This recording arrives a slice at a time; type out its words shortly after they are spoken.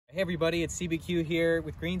Hey everybody, it's CBQ here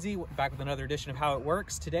with Greenzie, back with another edition of How It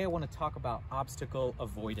Works. Today I want to talk about obstacle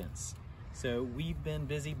avoidance. So we've been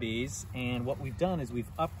busy bees, and what we've done is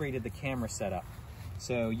we've upgraded the camera setup.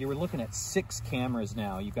 So you were looking at 6 cameras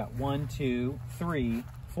now. You've got 1, 2, 3,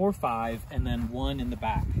 4, 5, and then 1 in the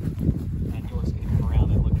back. And you'll just come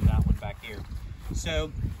around and look at that one back here.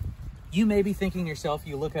 So you may be thinking to yourself,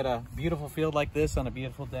 you look at a beautiful field like this on a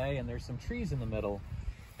beautiful day and there's some trees in the middle.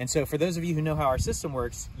 And so for those of you who know how our system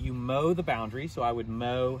works, you mow the boundary. So I would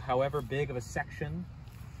mow however big of a section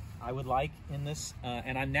I would like in this,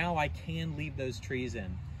 and now I can leave those trees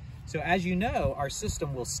in. So as you know, our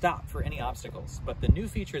system will stop for any obstacles, but the new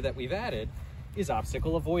feature that we've added is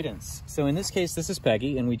obstacle avoidance. So in this case, this is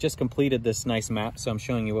Peggy, and we just completed this nice map, so I'm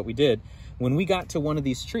showing you what we did. When we got to one of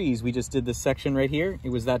these trees, we just did this section right here. It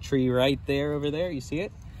was that tree right there, over there, you see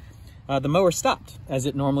it? The mower stopped, as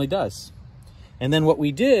it normally does. And then what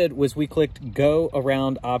we did was we clicked go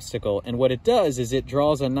around obstacle. And what it does is it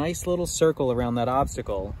draws a nice little circle around that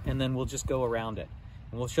obstacle, and then we'll just go around it.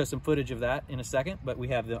 And we'll show some footage of that in a second, but we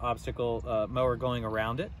have the obstacle mower going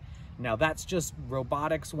around it. Now that's just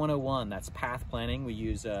robotics 101. That's path planning. We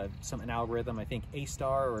use an algorithm, I think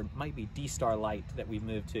A-star or it might be D-star light that we've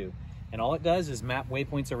moved to. And all it does is map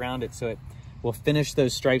waypoints around it, so it will finish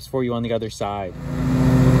those stripes for you on the other side.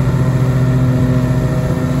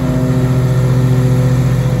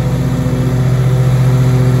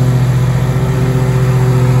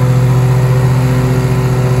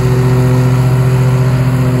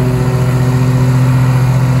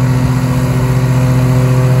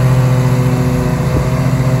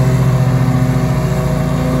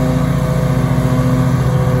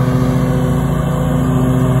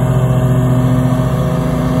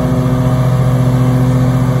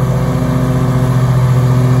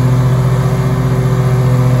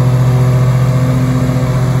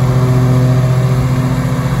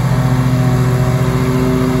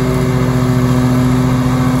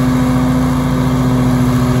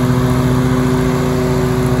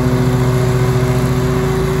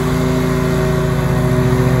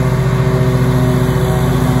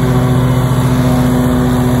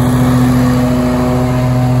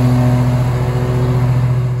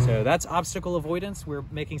 That's obstacle avoidance. We're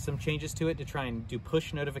making some changes to it to try and do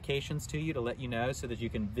push notifications to you to let you know so that you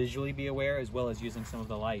can visually be aware, as well as using some of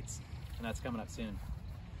the lights. And that's coming up soon.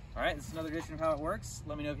 All right, this is another edition of How It Works.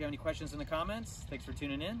 Let me know if you have any questions in the comments. Thanks for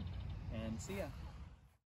tuning in, and see ya.